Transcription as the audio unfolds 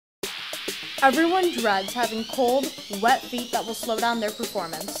Everyone dreads having cold, wet feet that will slow down their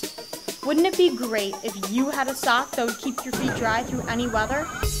performance. Wouldn't it be great if you had a sock that would keep your feet dry through any weather?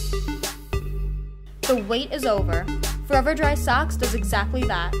 The wait is over. Forever Dry Socks does exactly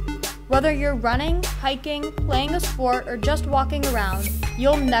that. Whether you're running, hiking, playing a sport, or just walking around,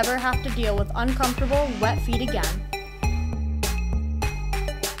 you'll never have to deal with uncomfortable, wet feet again.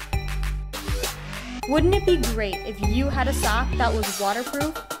 Wouldn't it be great if you had a sock that was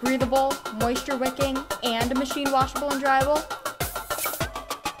waterproof, breathable, moisture-wicking, and machine washable and dryable?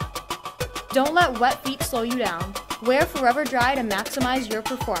 Don't let wet feet slow you down. Wear Forever Dry to maximize your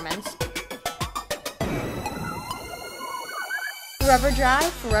performance. Forever Dry,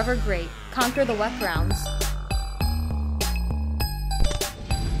 forever great. Conquer the wet grounds.